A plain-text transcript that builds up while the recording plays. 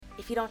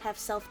if you don't have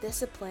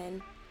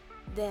self-discipline,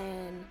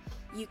 then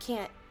you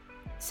can't.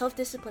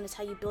 Self-discipline is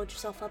how you build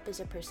yourself up as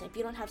a person. If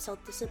you don't have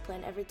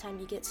self-discipline, every time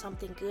you get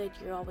something good,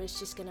 you're always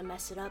just gonna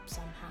mess it up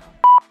somehow.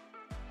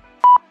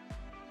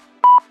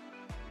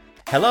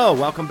 Hello,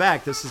 welcome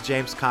back. This is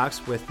James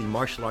Cox with the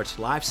Martial Arts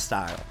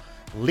Lifestyle.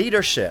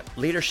 Leadership.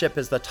 Leadership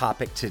is the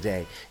topic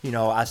today. You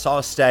know, I saw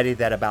a study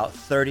that about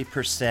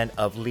 30%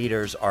 of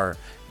leaders are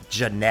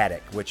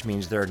genetic, which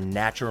means they're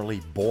naturally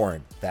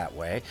born that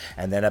way.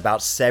 And then about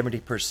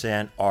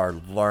 70% are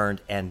learned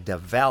and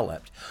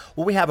developed.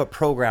 Well, we have a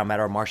program at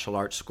our martial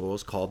arts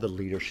schools called the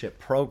Leadership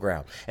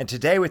Program. And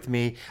today with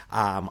me,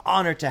 I'm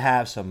honored to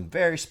have some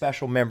very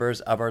special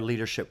members of our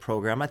leadership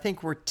program. I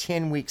think we're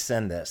 10 weeks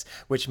in this,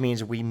 which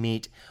means we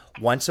meet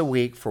once a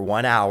week for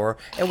 1 hour,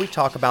 and we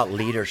talk about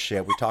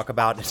leadership. We talk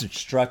about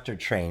instructor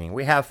training.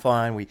 We have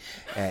fun.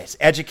 It's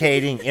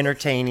educating,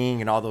 entertaining,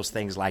 and all those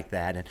things like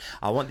that. And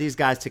I want these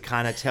guys to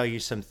kind of tell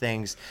you some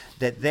things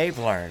that they've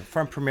learned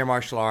from Premier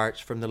Martial Arts,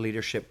 from the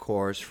leadership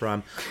course,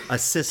 from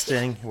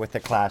assisting with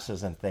the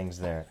classes and things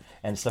there.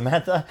 And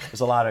Samantha,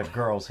 there's a lot of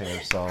girls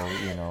here, so,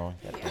 you know,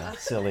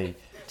 silly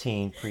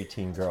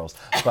preteen girls,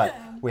 but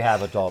we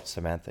have adult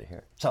Samantha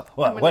here. So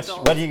what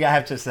do you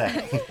have to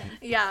say?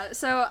 Yeah,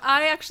 so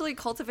I actually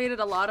cultivated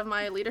a lot of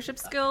my leadership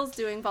skills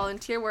doing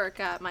volunteer work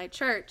at my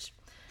church,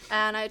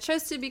 and I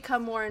chose to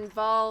become more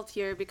involved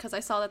here because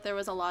I saw that there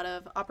was a lot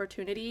of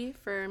opportunity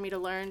for me to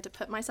learn to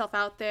put myself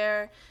out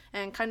there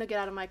and kind of get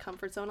out of my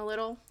comfort zone a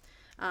little.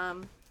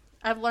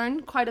 I've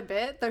learned quite a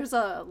bit. There's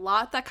a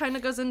lot that kind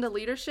of goes into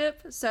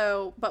leadership,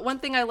 but one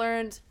thing I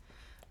learned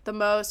the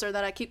most, or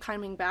that I keep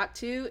coming back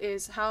to,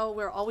 is how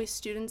we're always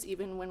students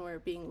even when we're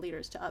being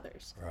leaders to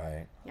others.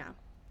 Right. Yeah.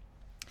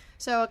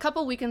 So a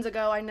couple weekends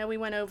ago, I know we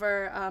went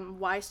over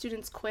why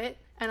students quit,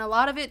 and a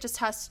lot of it just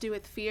has to do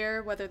with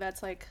fear, whether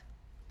that's like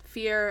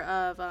fear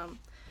of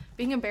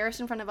being embarrassed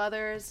in front of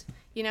others.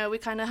 You know, we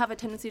kind of have a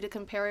tendency to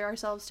compare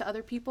ourselves to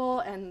other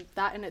people, and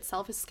that in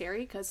itself is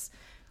scary because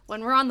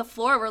when we're on the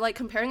floor, we're like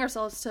comparing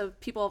ourselves to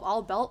people of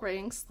all belt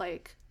ranks,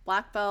 like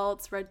black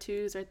belts, red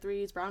 2s, red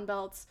 3s, brown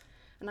belts.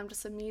 And I'm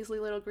just a measly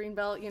little green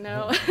belt, you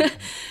know?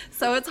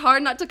 So it's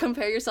hard not to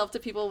compare yourself to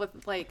people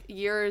with like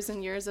years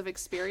and years of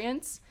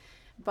experience.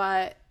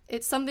 But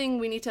it's something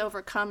we need to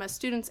overcome as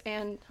students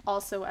and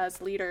also as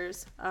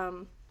leaders.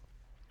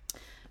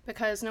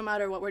 Because no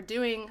matter what we're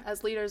doing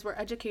as leaders, we're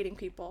educating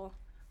people.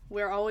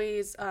 We're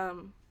always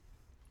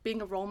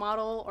being a role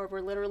model, or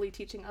we're literally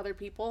teaching other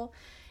people.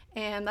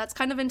 And that's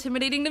kind of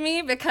intimidating to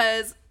me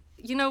because,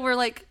 you know, we're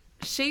like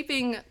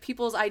shaping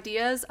people's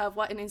ideas of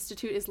what an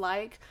institute is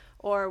like,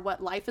 or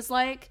what life is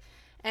like,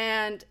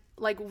 and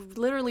like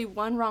literally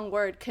one wrong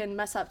word can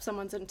mess up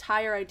someone's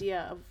entire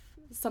idea of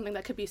something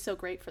that could be so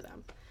great for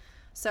them.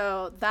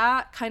 So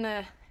that kind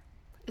of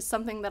is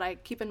something that I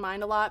keep in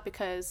mind a lot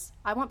because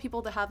I want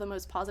people to have the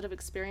most positive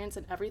experience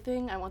in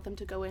everything. I want them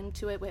to go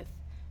into it with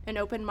an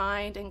open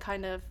mind and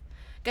kind of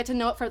get to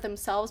know it for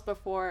themselves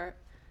before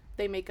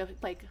they make a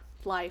like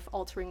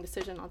life-altering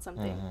decision on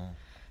something.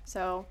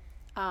 So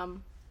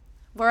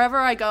wherever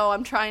I go,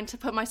 I'm trying to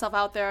put myself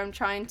out there. I'm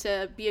trying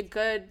to be a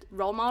good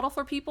role model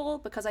for people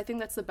because I think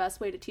that's the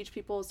best way to teach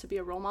people is to be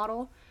a role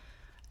model.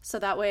 So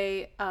that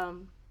way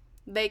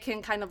they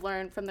can kind of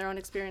learn from their own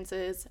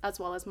experiences as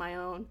well as my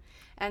own.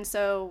 And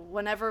so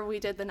whenever we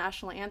did the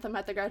national anthem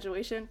at the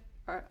graduation,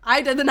 or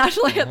I did the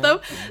national anthem,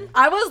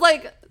 I was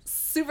like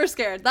super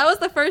scared. That was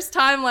the first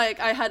time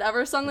like I had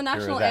ever sung the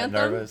national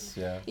anthem. Nervous?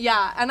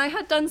 Yeah, and I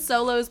had done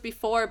solos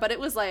before, but it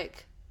was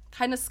like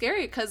kind of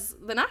scary because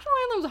the national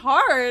anthem's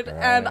hard,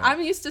 and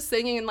I'm used to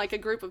singing in like a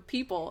group of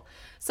people.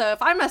 So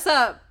if I mess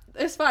up,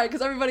 it's fine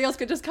because everybody else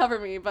could just cover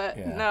me. But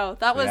no,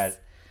 that was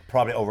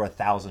probably over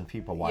 1,000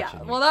 people watching.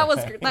 Yeah, well,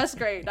 that's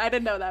great. I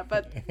didn't know that,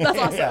 but that's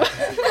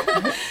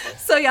awesome.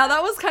 So yeah,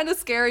 that was kind of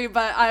scary,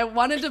 but I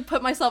wanted to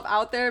put myself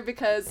out there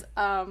because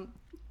I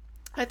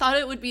thought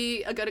it would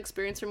be a good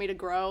experience for me to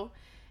grow,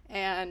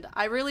 and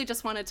I really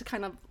just wanted to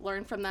kind of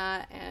learn from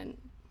that and,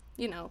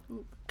 you know,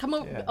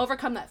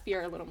 overcome that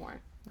fear a little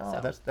more. Oh,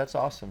 that's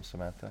awesome,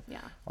 Samantha. Yeah.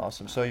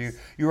 Awesome. So you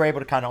were able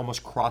to kind of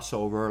almost cross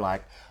over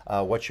like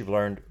what you've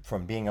learned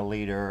from being a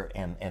leader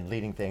and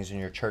leading things in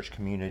your church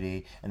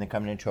community, and then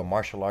coming into a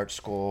martial arts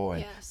school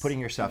and putting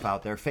yourself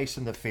out there,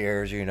 facing the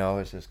fears, you know,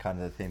 is kind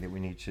of the thing that we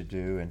need to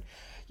do. And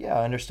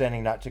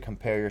understanding not to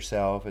compare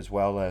yourself, as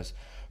well as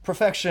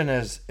perfection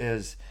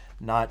is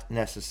not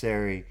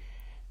necessary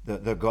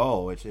the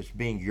goal. It's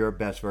being your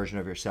best version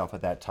of yourself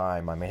at that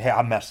time. I mean, hey,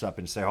 I mess up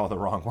and say all the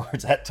wrong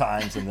words at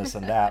times and this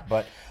and that,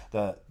 but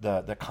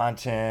the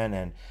content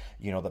and,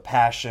 you know, the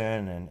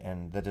passion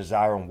and the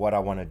desire on what I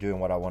want to do and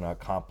what I want to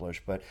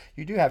accomplish. But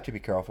you do have to be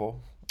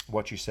careful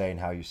what you say and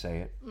how you say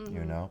it,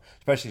 you know,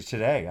 especially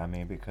today. I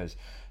mean, because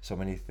so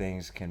many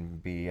things can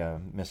be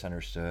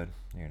misunderstood,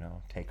 you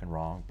know, taken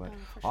wrong. But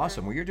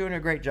awesome. Sure. Well, you're doing a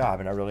great job,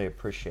 and I really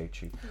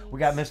appreciate you. Thanks. We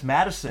got Miss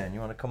Madison. You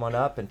want to come on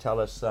up and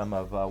tell us some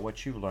of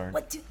what you learned?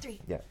 1, 2,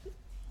 3. Yeah.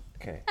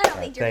 Okay. I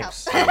don't need your help.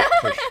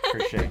 Thanks.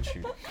 Appreciate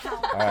you.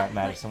 All right,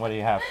 Madison, what do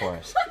you have for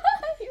us?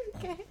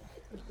 Okay.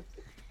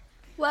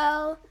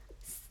 Well,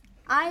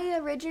 I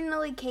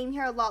originally came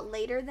here a lot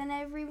later than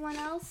everyone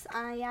else.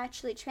 I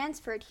actually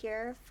transferred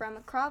here from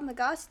a Krav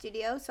Maga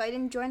studio, so I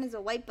didn't join as a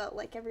white belt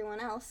like everyone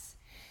else,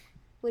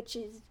 which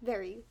is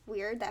very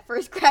weird, that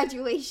first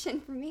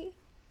graduation for me.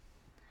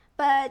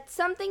 But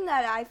something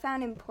that I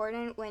found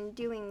important when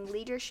doing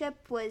leadership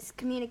was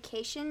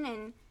communication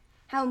and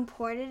how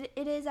important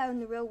it is out in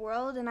the real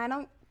world, and I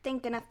don't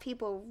think enough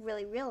people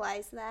really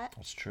realize that.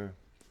 That's true.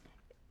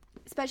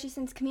 Especially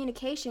since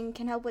communication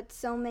can help with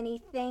so many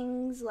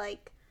things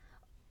like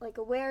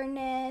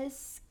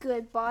awareness,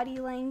 good body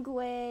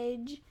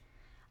language,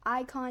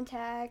 eye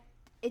contact.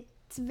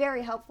 It's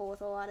very helpful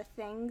with a lot of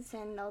things,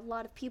 and a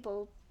lot of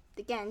people,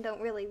 again, don't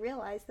really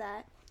realize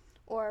that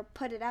or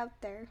put it out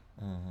there.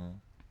 Mm-hmm.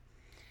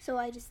 So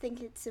I just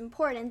think it's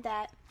important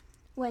that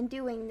when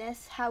doing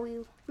this, how we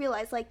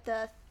realize like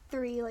the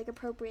 3 like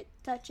appropriate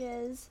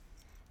touches,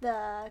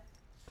 the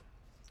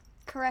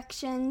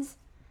corrections,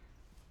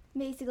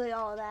 basically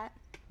all of that.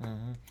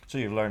 Mm-hmm. So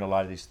you've learned a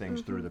lot of these things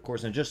through the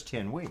course in just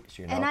 10 weeks,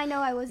 you know. And I know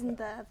I wasn't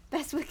the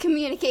best with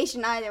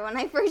communication either when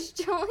I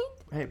first joined.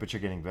 Hey, but you're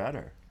getting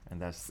better,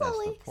 and that's the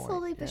point.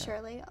 Slowly but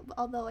surely,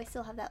 although I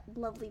still have that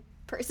lovely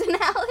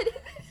personality.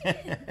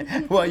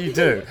 Well, you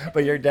do,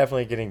 but you're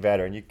definitely getting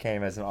better, and you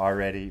came as an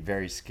already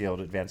very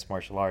skilled advanced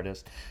martial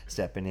artist,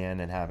 stepping in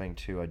and having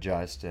to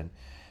adjust and,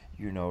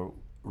 you know,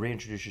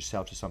 reintroduce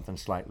yourself to something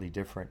slightly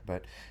different.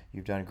 But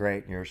you've done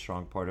great, and you're a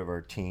strong part of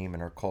our team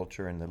and our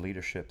culture and the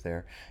leadership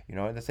there. You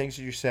know, and the things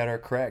that you said are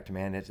correct,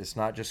 man. It's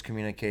not just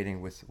communicating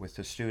with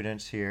the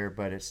students here,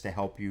 but it's to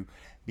help you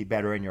be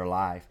better in your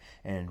life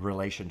and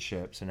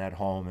relationships and at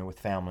home and with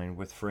family and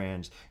with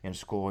friends, in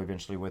school,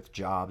 eventually with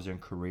jobs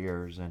and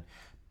careers, and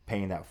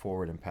paying that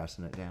forward and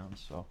passing it down.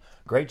 So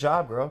great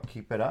job, girl.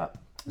 Keep it up.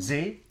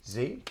 Zaire.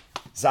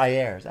 Is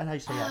that how you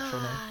say your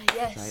actual name?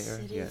 Yes, Zaire?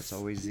 it Yeah, is. it's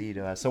always Z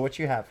to us. So what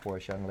you have for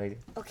us, young lady?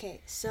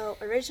 Okay, so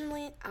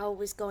originally I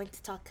was going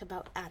to talk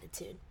about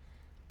attitude,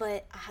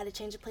 but I had to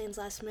change the plans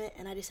last minute,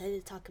 and I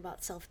decided to talk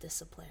about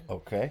self-discipline.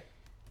 Okay.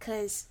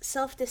 Because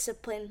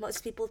self-discipline,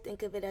 most people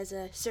think of it as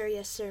a sir,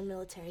 yes, sir,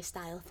 military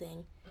style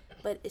thing,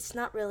 but it's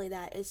not really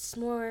that. It's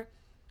more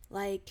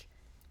like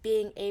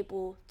being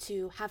able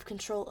to have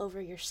control over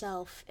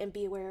yourself and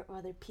be aware of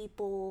other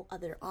people,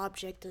 other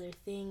objects, other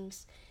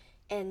things,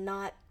 and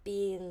not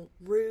being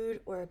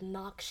rude or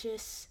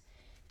obnoxious.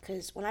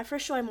 Because when I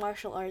first joined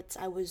martial arts,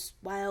 I was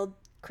wild,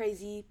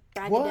 crazy,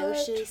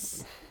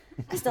 braggadocious.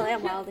 I still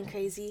am wild and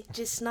crazy,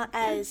 just not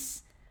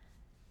as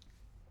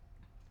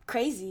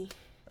crazy.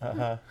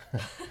 Uh-huh.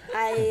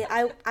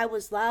 I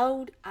was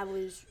loud, I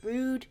was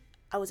rude,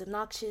 I was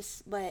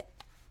obnoxious, but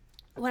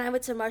when I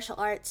went to martial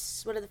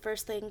arts, one of the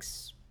first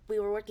things we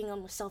were working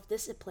on was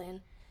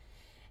self-discipline.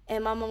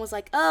 And my mom was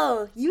like,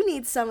 "Oh, you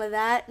need some of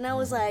that." And I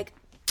was like,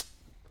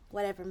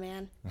 "Whatever,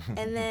 man."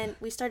 And then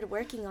we started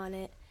working on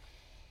it.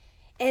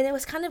 And it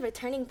was kind of a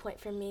turning point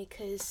for me,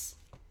 because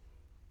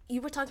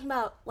you were talking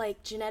about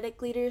like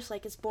genetic leaders,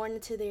 like it's born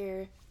into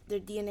their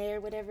DNA or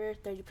whatever,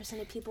 30%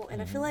 of people.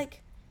 And I feel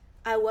like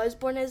I was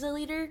born as a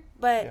leader,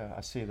 but Yeah,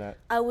 I see that.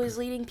 I was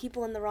leading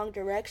people in the wrong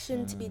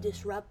direction, to be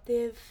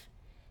disruptive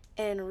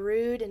and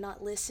rude and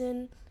not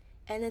listen.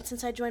 And then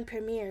since I joined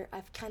Premier,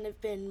 I've kind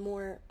of been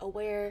more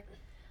aware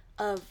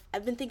of,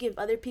 I've been thinking of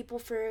other people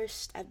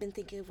first. I've been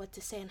thinking of what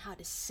to say and how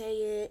to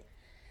say it.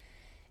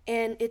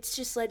 And it's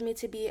just led me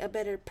to be a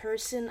better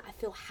person. I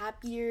feel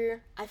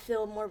happier. I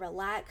feel more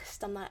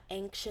relaxed. I'm not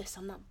anxious.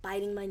 I'm not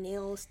biting my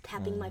nails,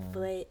 tapping my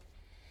foot.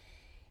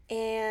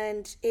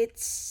 And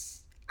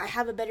I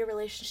have a better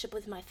relationship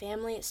with my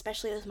family,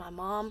 especially with my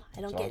mom.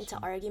 I don't get into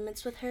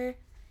arguments with her.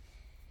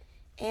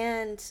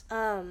 And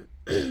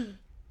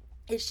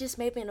it's just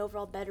made me an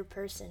overall better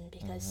person,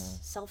 because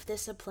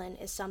self-discipline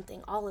is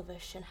something all of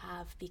us should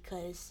have,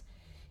 because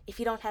if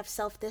you don't have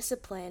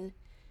self-discipline,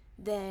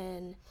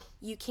 then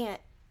you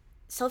can't.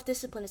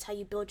 Self-discipline is how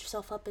you build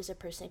yourself up as a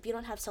person. If you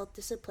don't have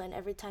self-discipline,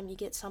 every time you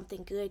get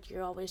something good,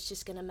 you're always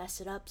just going to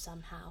mess it up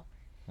somehow.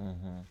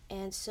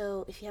 And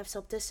so if you have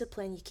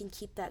self-discipline, you can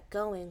keep that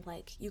going.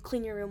 Like, you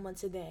clean your room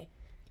once a day.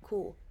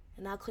 Cool.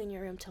 And I'll clean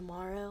your room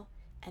tomorrow,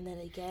 and then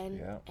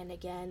again, and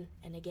again,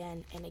 and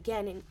again, and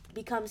again. And it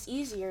becomes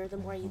easier the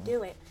more you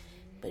do it.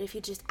 But if you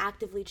just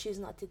actively choose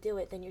not to do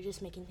it, then you're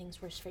just making things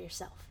worse for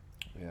yourself.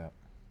 Yeah.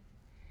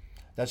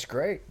 That's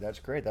great. That's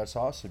great. That's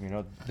awesome. You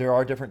know, there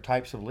are different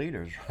types of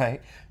leaders,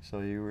 right? So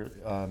you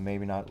were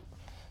maybe not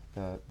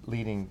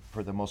leading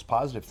for the most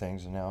positive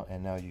things, and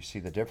now you see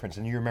the difference.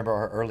 And you remember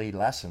our early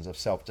lessons of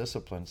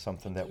self-discipline,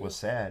 something that was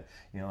said,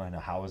 you know, and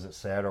how was it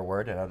said or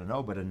worded, I don't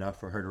know, but enough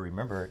for her to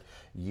remember it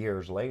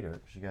years later.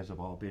 'Cause you guys have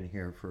all been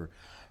here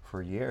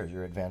for years.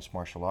 You're advanced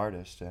martial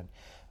artists. And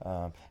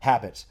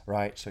habits,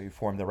 right? So you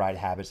form the right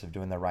habits of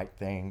doing the right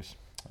things.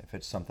 If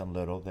it's something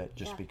little that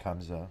just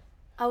becomes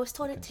I was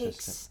told it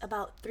takes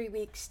about 3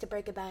 weeks to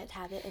break a bad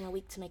habit and a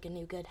week to make a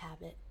new good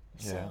habit.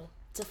 So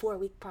it's a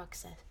 4-week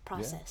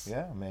process.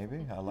 Yeah,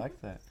 maybe. I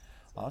like that.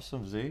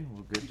 Awesome, Z.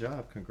 Well, good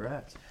job.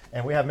 Congrats.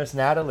 And we have Miss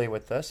Natalie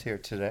with us here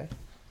today.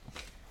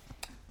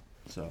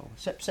 So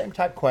same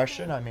type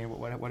question. I mean,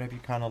 what have you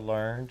kind of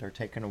learned or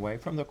taken away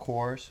from the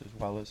course, as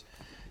well as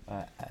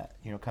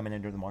coming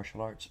into the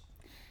martial arts?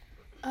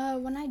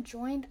 When I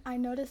joined, I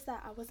noticed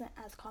that I wasn't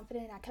as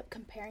confident. I kept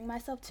comparing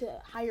myself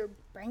to higher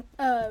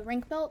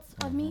rank belts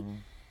of me,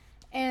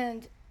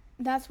 and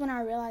that's when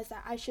I realized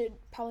that I should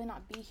probably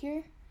not be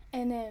here.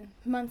 And then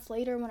months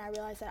later, when I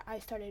realized that I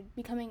started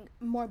becoming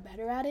more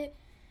better at it,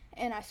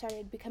 and I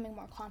started becoming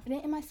more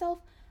confident in myself,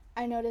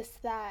 I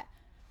noticed that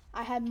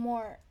I had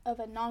more of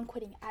a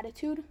non-quitting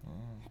attitude.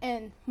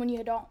 And when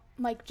you don't,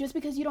 just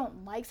because you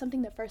don't like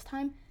something the first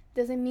time,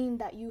 doesn't mean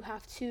that you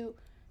have to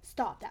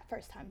stop that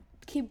first time.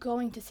 Keep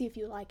going to see if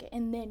you like it,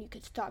 and then you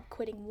could stop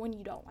quitting when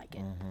you don't like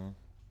it.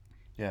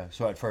 Yeah,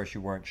 so at first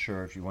you weren't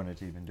sure if you wanted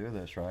to even do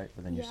this, right?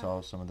 But then you Yeah.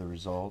 saw some of the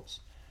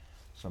results,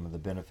 some of the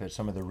benefits,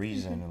 some of the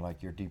reason,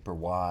 and your deeper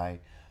why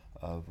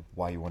of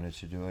why you wanted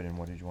to do it and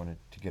what did you want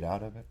to get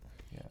out of it.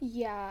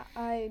 Yeah,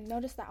 I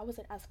noticed that I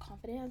wasn't as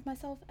confident as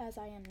myself as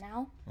I am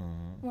now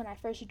when I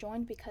first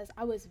joined, because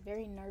I was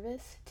very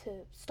nervous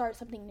to start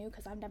something new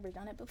because I've never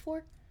done it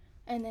before.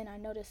 And then I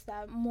noticed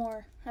that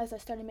more as I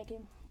started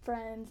making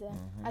friends and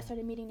I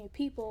started meeting new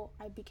people,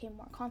 I became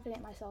more confident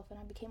in myself, and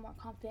I became more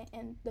confident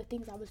in the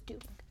things I was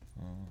doing.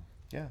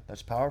 Yeah,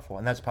 that's powerful.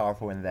 And that's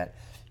powerful in that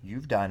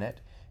you've done it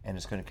and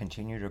it's going to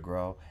continue to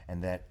grow,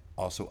 and that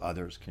also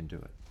others can do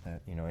it.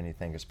 That,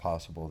 anything is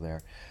possible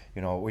there.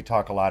 We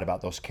talk a lot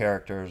about those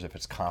characters, if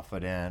it's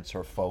confidence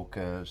or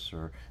focus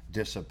or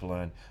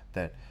discipline,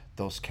 that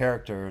those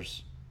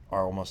characters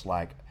are almost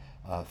like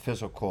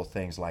physical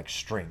things like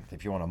strength.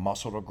 If you want a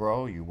muscle to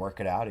grow, you work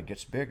it out, it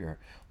gets bigger.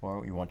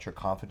 Or you want your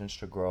confidence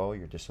to grow,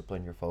 your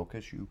discipline, your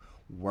focus, you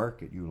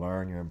work it, you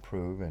learn, you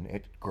improve, and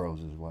it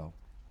grows as well.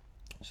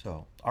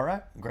 So, all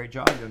right, great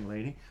job, young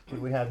lady. What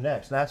do we have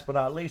next? Last but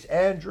not least,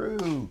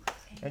 Andrew.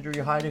 Andrew,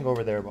 you're hiding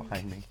over there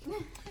behind me.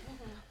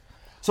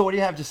 So what do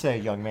you have to say,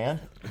 young man?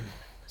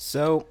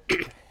 So,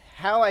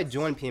 how I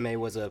joined PMA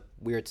was a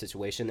weird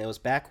situation. It was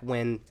back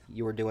when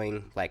you were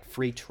doing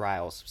free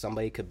trials.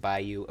 Somebody could buy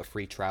you a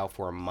free trial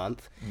for a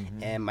month.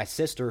 And my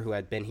sister, who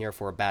had been here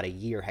for about a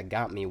year, had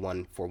got me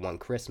one for one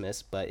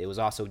Christmas, but it was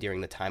also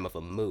during the time of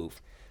a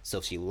move. So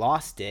she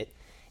lost it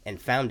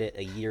and found it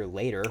a year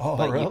later. Oh,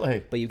 but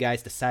really? But you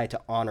guys decided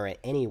to honor it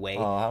anyway.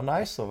 Oh, how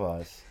nice of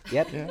us.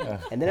 Yep. Yeah.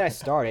 And then I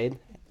started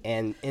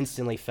and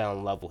instantly fell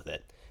in love with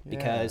it.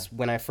 Because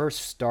when I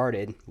first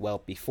started,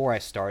 before I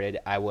started,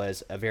 I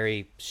was a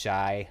very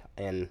shy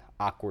and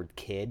awkward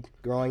kid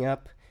growing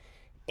up.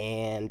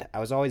 And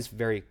I was always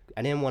I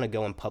didn't want to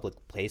go in public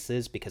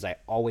places because I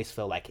always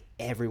felt like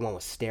everyone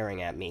was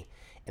staring at me.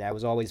 And I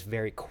was always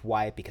very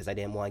quiet because I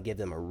didn't want to give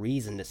them a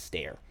reason to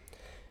stare.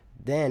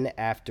 Then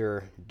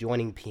after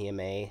joining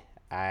PMA,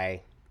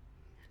 I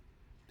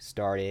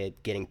started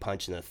getting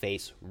punched in the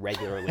face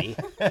regularly.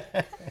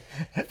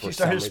 You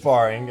started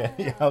sparring.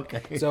 Yeah,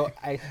 okay. So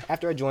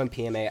after I joined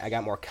PMA, I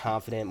got more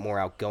confident, more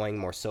outgoing,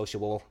 more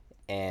sociable.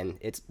 And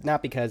it's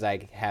not because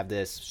I have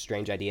this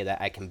strange idea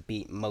that I can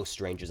beat most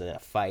strangers in a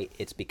fight.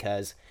 It's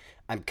because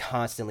I'm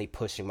constantly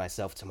pushing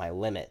myself to my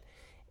limit.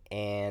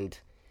 And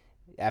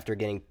after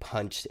getting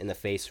punched in the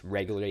face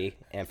regularly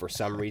and for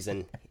some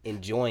reason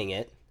enjoying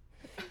it,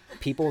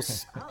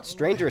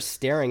 strangers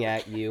staring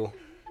at you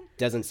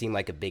doesn't seem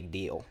like a big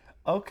deal.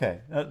 Okay,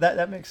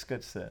 that makes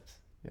good sense.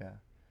 Yeah.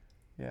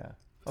 Okay.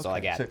 That's all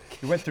I got. So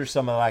you went through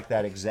some of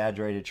that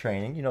exaggerated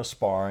training,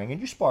 sparring, and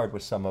you sparred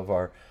with some of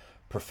our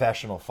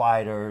professional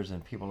fighters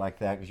and people like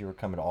that because you were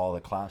coming to all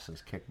the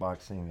classes,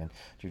 kickboxing and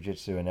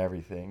jiu-jitsu and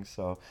everything.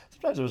 So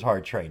sometimes it was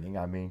hard training.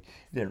 I mean,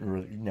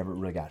 you never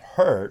really got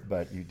hurt,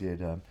 but you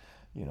did.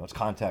 It's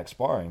contact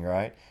sparring,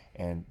 right?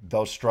 And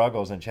those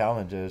struggles and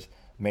challenges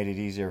made it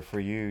easier for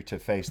you to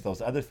face those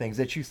other things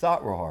that you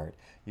thought were hard.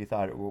 You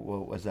thought it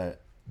was a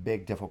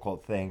big,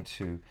 difficult thing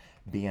to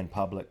be in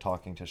public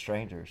talking to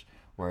strangers,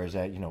 whereas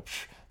I'm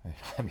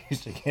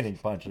used to getting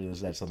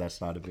punches, so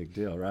that's not a big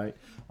deal, right?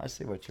 I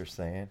see what you're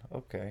saying.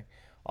 Okay.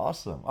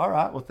 Awesome. All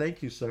right. Well,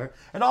 thank you, sir.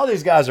 And all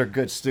these guys are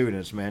good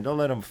students, man. Don't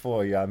let them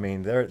fool you. I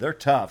mean, they're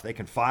tough. They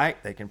can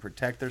fight. They can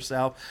protect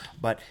themselves.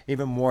 But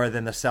even more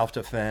than the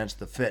self-defense,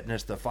 the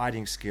fitness, the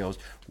fighting skills,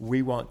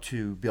 we want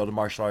to build a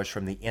martial arts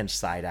from the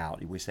inside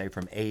out. We say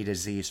from A to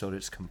Z so that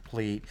it's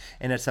complete.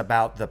 And it's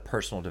about the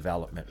personal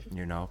development.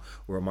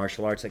 We're a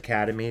martial arts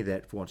academy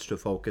that wants to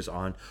focus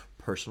on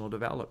personal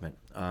development.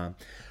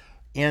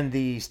 In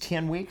these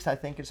 10 weeks, I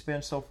think it's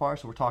been so far,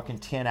 so we're talking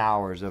 10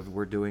 hours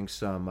we're doing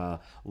some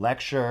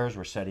lectures,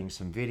 we're setting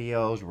some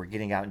videos, we're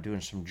getting out and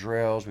doing some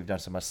drills, we've done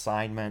some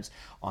assignments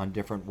on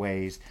different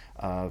ways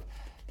of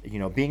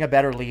being a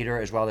better leader,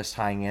 as well as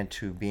tying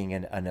into being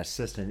an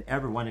assistant.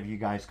 Every one of you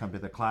guys come to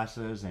the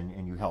classes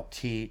and you help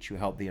teach, you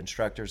help the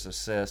instructors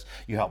assist,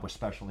 you help with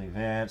special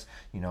events.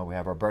 We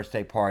have our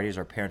birthday parties,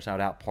 our parents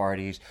night out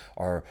parties,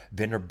 our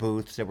vendor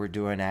booths that we're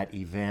doing at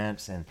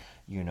events. And,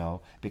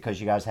 because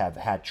you guys have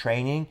had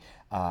training,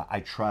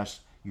 I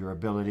trust your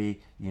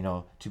ability,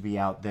 to be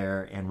out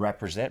there and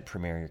represent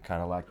Premier. You're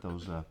kind of like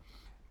those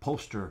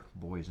poster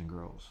boys and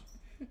girls.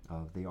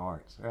 of the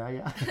arts.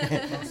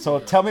 Yeah. So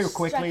tell me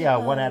quickly,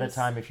 one at a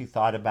time, if you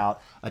thought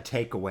about a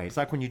takeaway. It's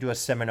like when you do a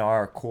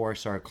seminar, a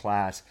course, or a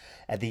class.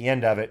 At the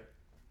end of it,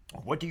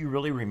 what do you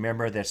really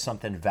remember that's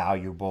something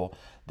valuable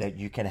that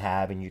you can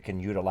have and you can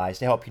utilize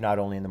to help you not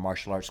only in the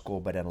martial arts school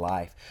but in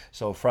life?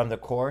 So from the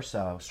course,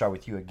 I'll start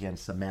with you again,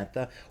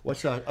 Samantha.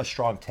 What's a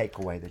strong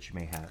takeaway that you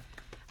may have?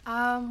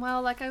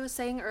 Well, like I was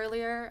saying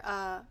earlier,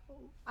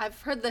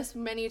 I've heard this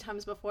many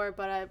times before,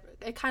 but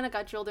it kind of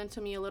got drilled into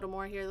me a little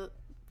more here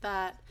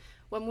that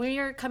when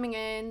we're coming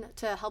in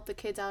to help the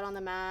kids out on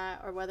the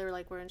mat, or whether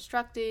like we're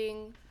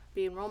instructing,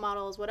 being role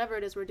models, whatever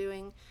it is we're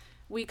doing,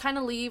 we kind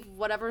of leave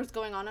whatever's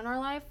going on in our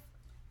life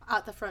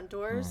at the front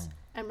doors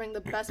and bring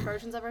the best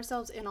versions of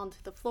ourselves in onto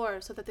the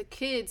floor so that the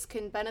kids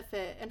can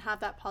benefit and have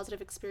that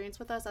positive experience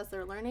with us as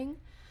they're learning.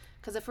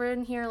 Because if we're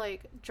in here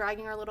like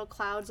dragging our little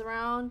clouds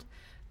around,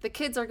 the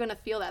kids are going to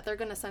feel that. They're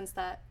going to sense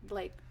that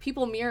like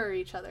people mirror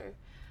each other.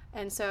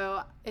 And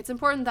so it's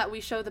important that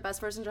we show the best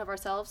version of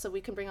ourselves so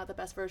we can bring out the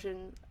best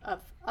version of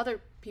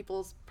other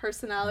people's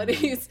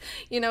personalities.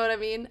 You know what I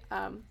mean?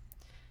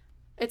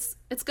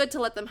 It's good to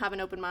let them have an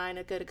open mind,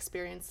 a good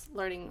experience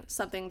learning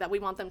something that we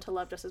want them to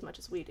love just as much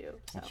as we do.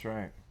 So. That's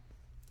right.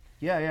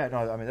 Yeah,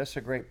 no, I mean, that's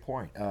a great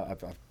point.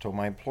 I've told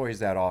my employees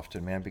that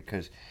often, man,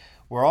 because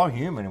we're all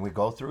human and we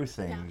go through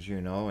things, you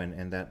know,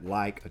 and that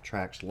like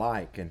attracts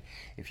like. And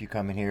if you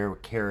come in here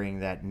carrying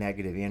that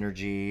negative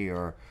energy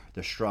or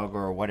the struggle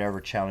or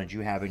whatever challenge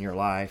you have in your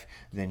life,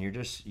 then you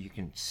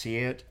can see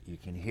it, you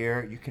can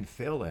hear it, you can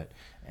feel it.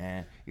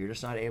 And you're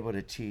just not able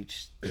to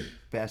teach the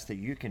best that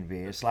you can be.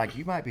 It's like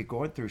you might be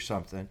going through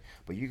something,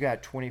 but you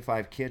got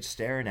 25 kids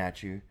staring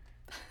at you.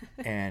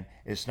 And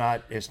it's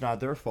not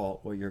their fault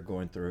what you're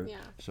going through. Yeah.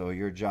 So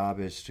your job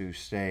is to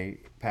stay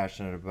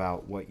passionate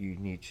about what you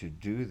need to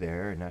do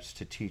there, and that's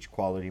to teach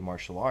quality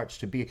martial arts,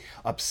 to be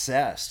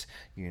obsessed.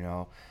 You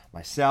know,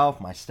 myself,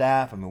 my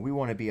staff, I mean, we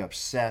want to be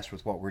obsessed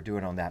with what we're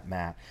doing on that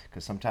mat,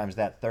 because sometimes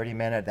that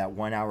 30-minute, that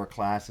 1-hour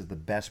class is the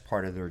best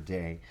part of their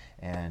day,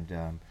 and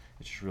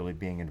it's just really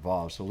being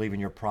involved. So leaving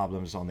your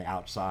problems on the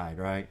outside,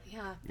 right?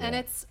 Yeah. And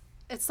it's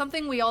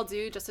something we all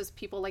do just as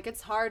people. Like,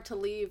 it's hard to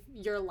leave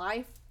your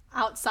life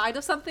outside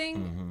of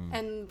something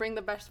and bring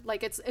the best,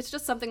 like it's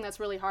just something that's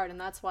really hard, and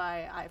that's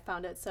why I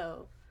found it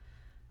so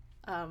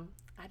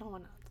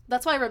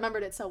that's why I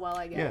remembered it so well,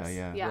 I guess.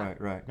 Yeah.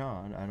 Right.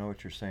 No, I know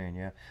what you're saying.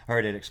 Yeah, I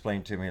heard it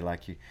explained to me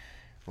like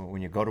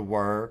when you go to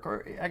work,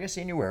 or I guess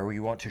anywhere where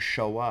you want to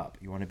show up,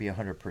 you want to be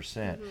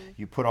 100%.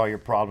 You put all your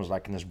problems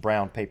like in this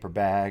brown paper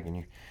bag, and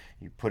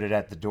you put it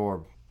at the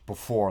door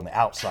before on the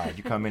outside.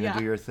 You come in and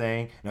do your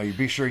thing. Now you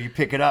be sure you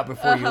pick it up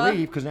before you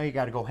leave, because now you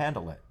got to go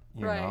handle it.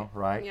 You know,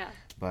 right? Yeah.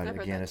 But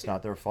again, it's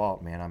not their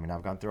fault, man. I mean,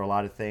 I've gone through a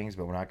lot of things,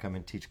 but when I come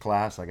and teach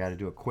class, I got to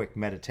do a quick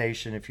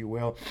meditation, if you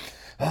will.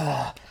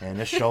 And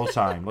it's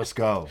showtime. Let's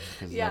go.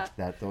 Because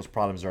those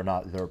problems are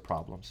not their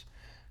problems.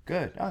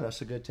 Good. Oh,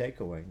 that's a good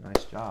takeaway.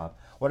 Nice job.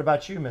 What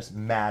about you, Miss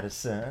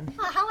Madison?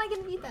 How am I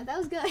going to beat that? That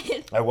was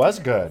good. That was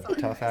good.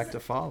 Tough act to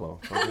follow.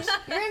 So just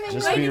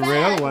be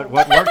bad. real.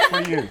 What worked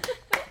for you?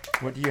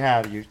 What do you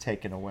have you've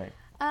taken away?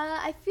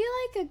 I feel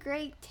like a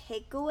great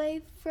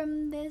takeaway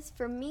from this,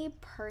 for me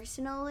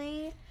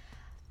personally,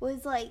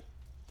 was like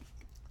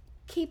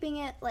keeping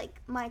it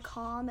like my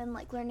calm and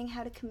like learning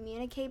how to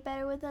communicate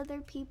better with other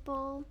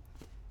people,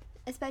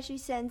 especially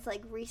since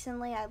like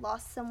recently I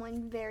lost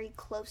someone very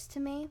close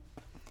to me,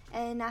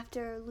 and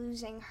after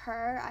losing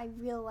her I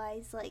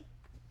realized like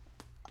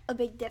a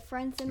big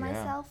difference in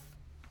myself,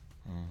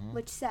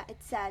 which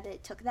it's sad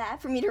it took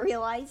that for me to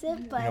realize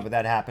it, but but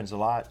that happens a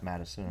lot,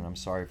 Madison, and I'm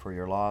sorry for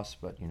your loss,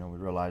 but we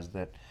realize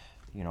that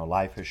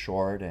life is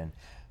short, and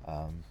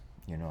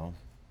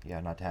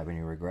not to have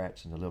any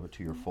regrets and to live it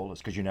to your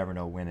fullest, because you never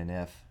know when and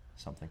if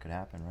something could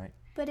happen, right?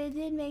 But it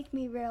did make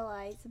me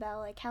realize about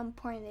like how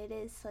important it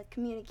is to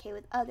communicate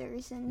with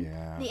others and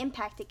the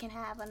impact it can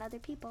have on other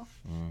people.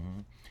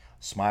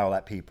 Smile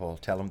at people,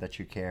 tell them that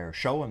you care,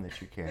 show them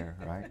that you care,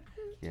 right?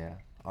 Yeah.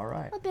 All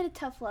right. A bit of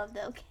tough love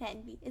though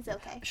is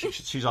okay.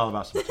 She's all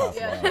about some tough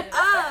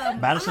love.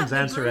 Madison's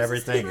answer to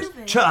everything is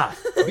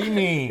tough, be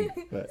mean,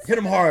 but hit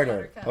them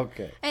harder.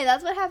 Okay. Hey,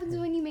 that's what happens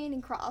when you main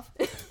in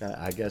Croft.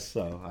 I guess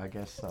so.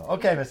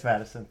 Okay, Miss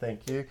Madison,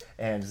 thank you.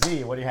 And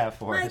Z, what do you have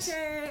for us? My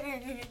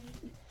turn.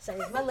 Sorry,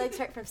 my legs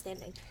hurt from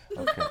standing.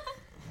 Okay.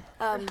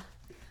 I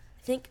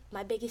think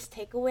my biggest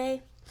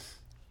takeaway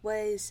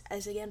was,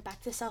 again,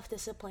 back to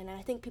self-discipline. And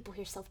I think people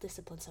hear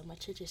self-discipline so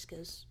much, it just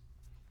goes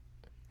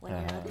one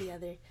ear out the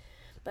other.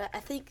 But I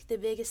think the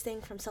biggest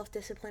thing from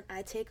self-discipline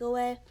I take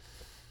away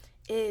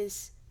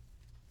is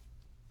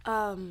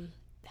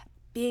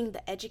being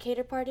the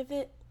educator part of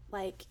it.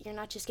 Like, you're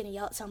not just going to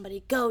yell at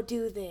somebody, go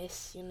do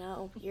this,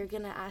 You're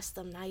going to ask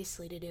them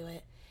nicely to do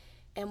it.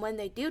 And when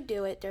they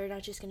do it, they're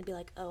not just going to be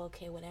like, oh,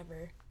 okay,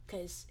 whatever.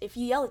 Because if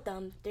you yell at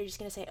them, they're just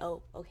going to say,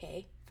 oh,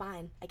 okay,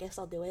 fine, I guess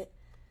I'll do it.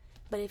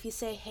 But if you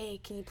say, hey,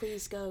 can you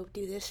please go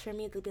do this for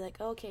me? They'll be like,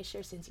 oh, okay,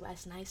 sure, since you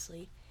asked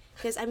nicely.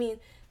 Because,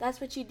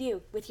 that's what you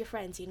do with your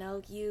friends,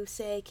 You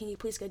say, can you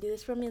please go do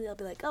this for me? They'll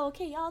be like, oh,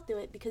 okay, yeah, I'll do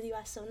it because you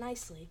asked so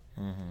nicely.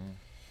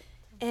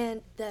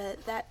 And the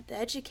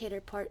educator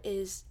part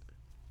is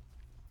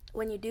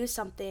when you do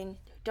something,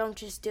 don't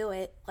just do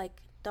it. Like,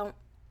 don't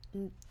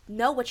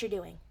know what you're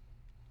doing.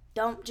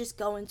 Don't just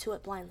go into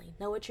it blindly.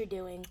 Know what you're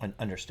doing.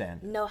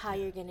 Understand. Know how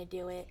you're going to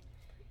do it.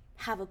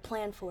 Have a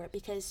plan for it.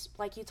 Because,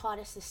 like you taught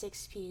us the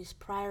 6 P's,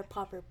 prior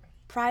proper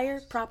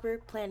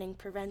planning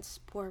prevents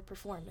poor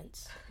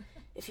performance.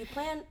 If you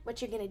plan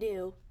what you're going to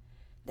do,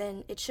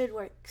 then it should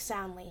work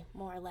soundly,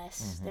 more or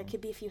less. There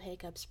could be a few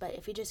hiccups, but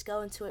if you just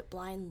go into it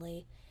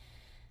blindly,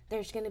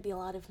 there's going to be a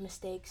lot of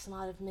mistakes, a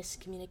lot of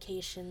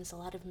miscommunications, a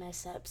lot of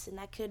mess-ups, and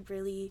that could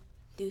really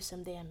do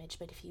some damage.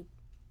 But if you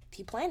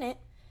plan it,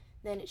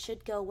 then it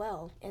should go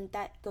well. And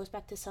that goes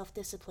back to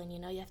self-discipline.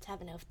 You have to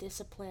have enough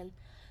discipline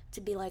to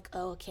be like,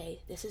 oh,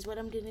 okay, this is what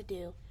I'm going to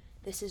do.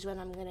 This is when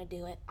I'm going to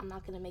do it. I'm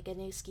not going to make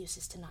any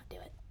excuses to not do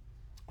it.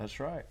 That's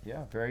right.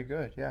 Yeah, very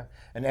good. Yeah,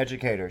 an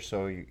educator.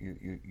 So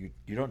you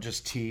don't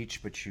just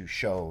teach, but you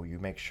show. You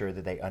make sure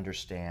that they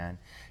understand.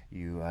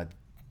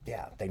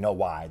 They know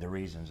why, the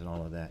reasons, and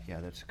all of that.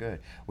 Yeah, that's good.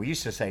 We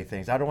used to say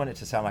things. I don't want it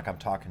to sound like I'm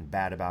talking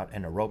bad about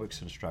an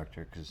aerobics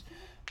instructor, because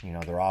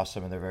they're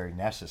awesome and they're very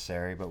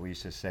necessary. But we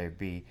used to say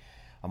be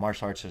a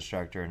martial arts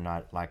instructor,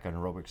 not like an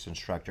aerobics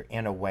instructor,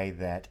 in a way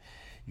that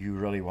you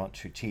really want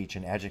to teach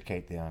and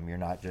educate them. You're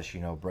not just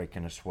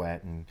breaking a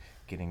sweat and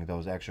getting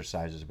those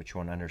exercises, but you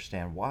want to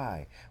understand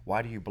why.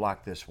 Why do you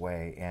block this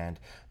way? And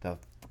the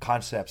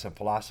concepts and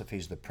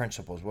philosophies, the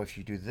principles. Well, if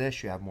you do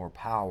this, you have more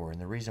power. And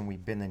the reason we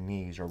bend the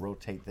knees or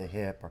rotate the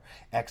hip or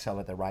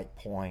exhale at the right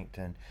point.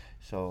 And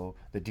so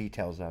the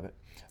details of it.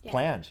 Yeah.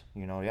 Plans,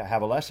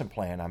 have a lesson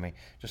plan. I mean,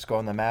 just go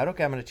on the mat.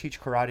 Okay, I'm going to teach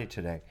karate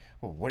today.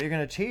 Well, what are you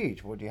going to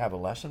teach? Well, do you have a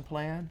lesson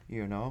plan? Do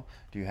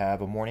you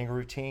have a morning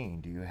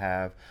routine? Do you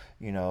have,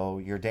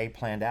 your day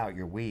planned out,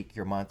 your week,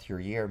 your month, your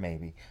year,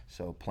 maybe?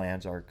 So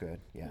plans are good,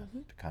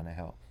 to kind of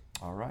help.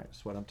 All right,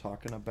 that's what I'm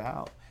talking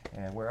about.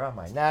 And where am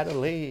I?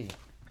 Natalie.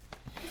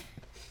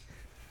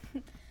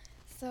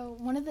 So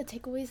one of the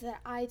takeaways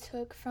that I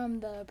took from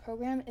the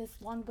program is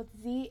along with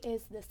Z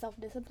is the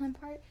self-discipline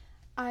part.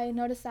 I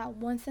noticed that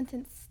one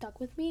sentence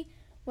stuck with me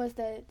was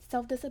that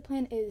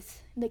self-discipline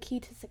is the key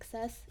to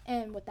success,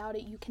 and without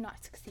it you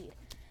cannot succeed.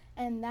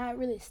 And that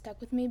really stuck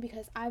with me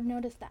because I've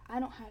noticed that I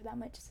don't have that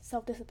much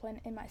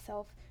self-discipline in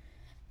myself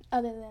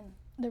other than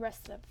the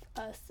rest of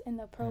us in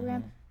the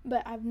program,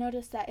 but I've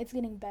noticed that it's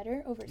getting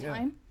better over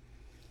time.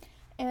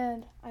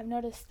 And I've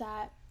noticed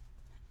that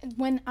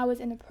when I was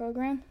in the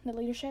program, the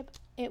leadership,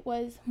 it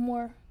was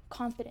more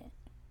confident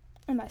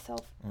in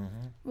myself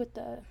with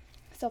the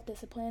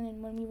self-discipline,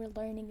 and when we were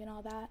learning and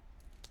all that,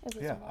 it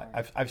was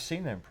more. I've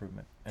seen the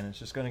improvement, and it's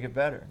just going to get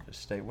better.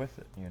 Just stay with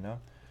it,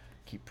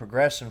 keep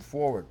progressing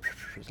forward.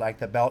 It's like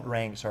the belt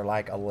ranks are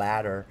like a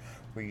ladder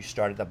where you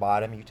start at the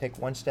bottom, you take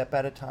one step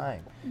at a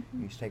time.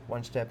 You just take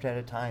one step at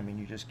a time, and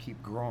you just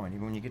keep growing.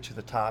 Even when you get to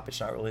the top, it's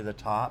not really the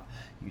top.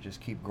 You just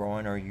keep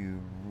growing, or you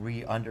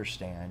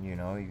re-understand. You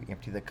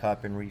empty the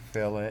cup and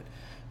refill it.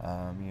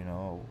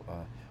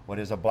 What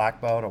is a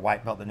black belt? A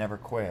white belt that never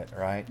quit,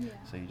 right? Yeah.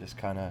 So you just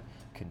kind of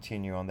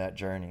continue on that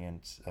journey and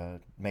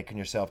making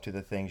yourself do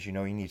the things you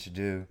need to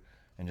do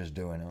and just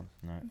doing them,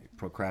 not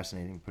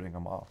procrastinating, putting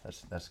them off.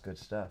 That's good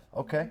stuff.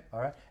 Okay,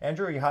 all right.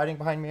 Andrew, are you hiding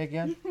behind me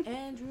again?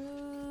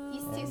 Andrew.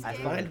 He's too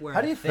scared.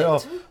 How do you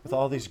feel with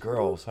all these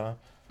girls, huh?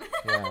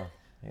 Yeah.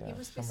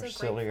 Some are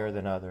sillier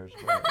than others.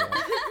 But,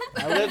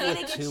 I live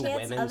with 2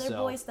 women, other so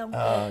boys don't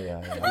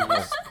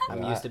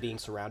I'm used to being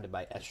surrounded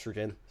by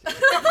estrogen.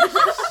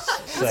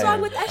 What's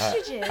wrong with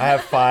estrogen? I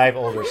have 5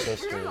 older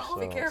sisters. So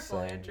be careful,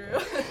 Andrew.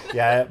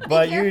 Yeah,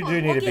 but you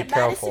do need to be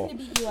careful. To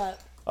beat you up.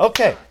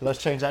 Okay,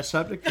 let's change that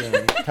subject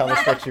and tell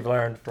us what you've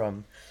learned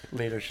from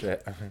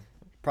leadership.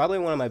 Probably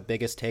one of my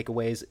biggest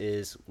takeaways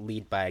is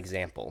lead by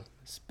example,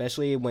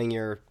 especially when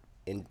you're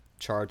in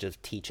charge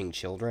of teaching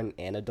children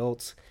and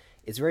adults.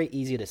 It's very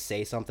easy to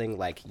say something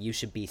like you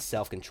should be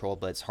self-controlled,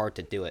 but it's hard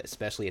to do it,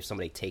 especially if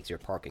somebody takes your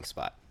parking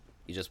spot.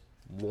 You just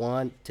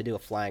want to do a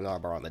flying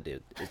armbar on the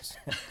dude. It's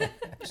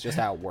just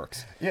how it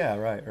works. Yeah,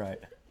 right.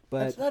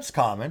 But that's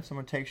common.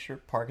 Someone takes your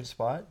parking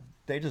spot.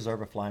 They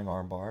deserve a flying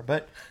armbar,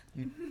 but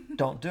you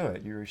don't do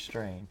it. You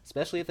restrain.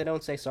 Especially if they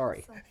don't say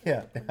sorry.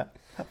 Yeah.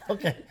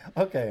 Okay,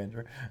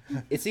 Andrew.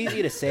 It's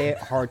easy to say it,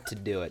 hard to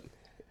do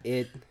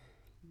it.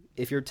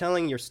 If you're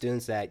telling your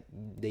students that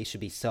they should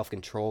be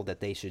self-controlled, that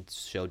they should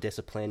show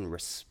discipline,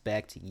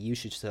 respect, you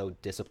should show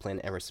discipline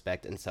and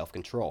respect and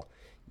self-control.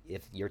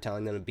 If you're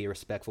telling them to be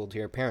respectful to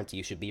your parents,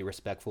 you should be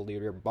respectful to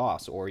your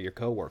boss or your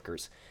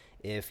coworkers.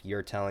 If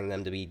you're telling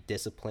them to be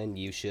disciplined,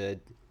 you should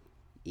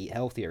eat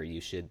healthier,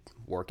 you should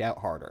work out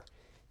harder.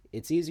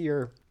 It's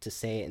easier to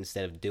say it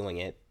instead of doing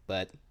it,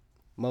 but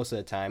most of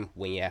the time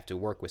when you have to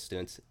work with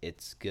students,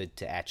 it's good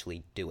to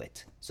actually do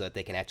it so that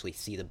they can actually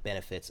see the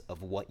benefits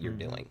of what you're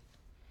doing.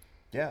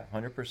 Yeah,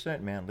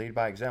 100%, man. Lead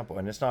by example.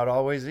 And it's not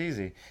always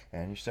easy,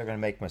 and you're still going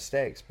to make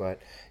mistakes, but,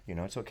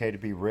 it's okay to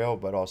be real,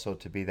 but also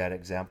to be that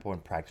example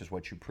and practice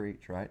what you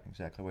preach, right?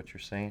 Exactly what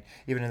you're saying.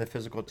 Even in the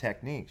physical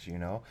techniques,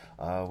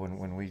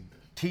 when we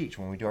teach,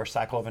 when we do our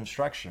cycle of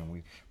instruction,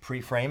 we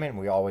pre-frame it, and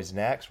we always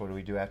next. What do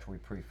we do after we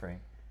pre-frame?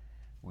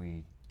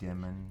 we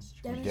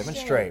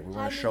demonstrate. We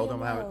want to show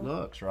them how it well.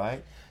 looks,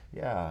 right?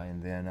 Yeah,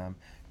 and then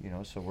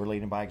so we're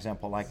leading by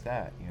example like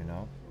that.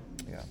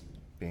 Yeah,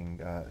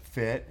 being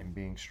fit and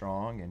being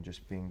strong and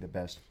just being the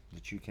best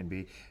that you can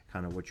be,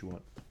 kind of what you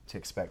want to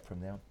expect from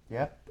them.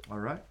 Yeah. All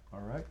right.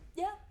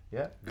 Yeah.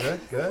 Yeah. Good.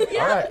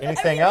 All right.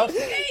 Anything else?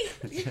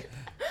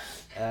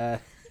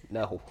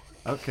 No.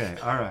 Okay.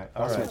 All right.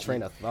 Lost my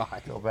train of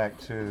thought. Go back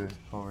to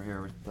over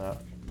here with the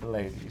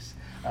ladies.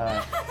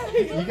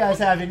 You guys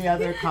have any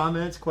other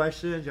comments,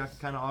 questions? Y'all can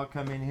kind of all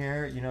come in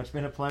here. It's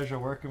been a pleasure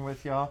working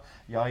with y'all.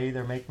 Y'all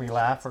either make me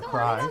laugh or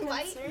cry.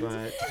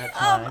 But at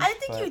times, I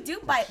think you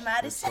do bite,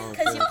 Madison,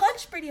 because you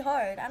punch pretty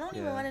hard. I don't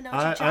even want to know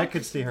what you're I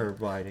could see her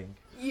biting.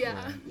 Yeah.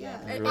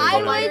 I really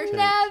I wanted would to.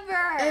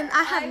 never. And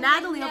I have would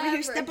Natalie over here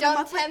never. stepping Don't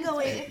on my foot tempt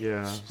going. me.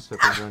 Yeah,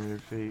 stepping on your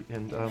feet.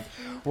 And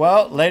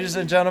well, ladies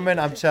and gentlemen,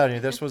 I'm telling you,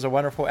 this was a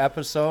wonderful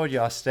episode.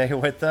 Y'all stay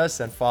with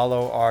us and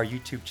follow our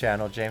YouTube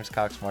channel, James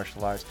Cox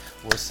Martial Arts.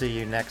 We'll see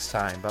you next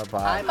time.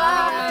 Bye-bye.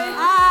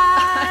 Bye.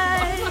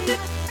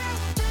 Bye.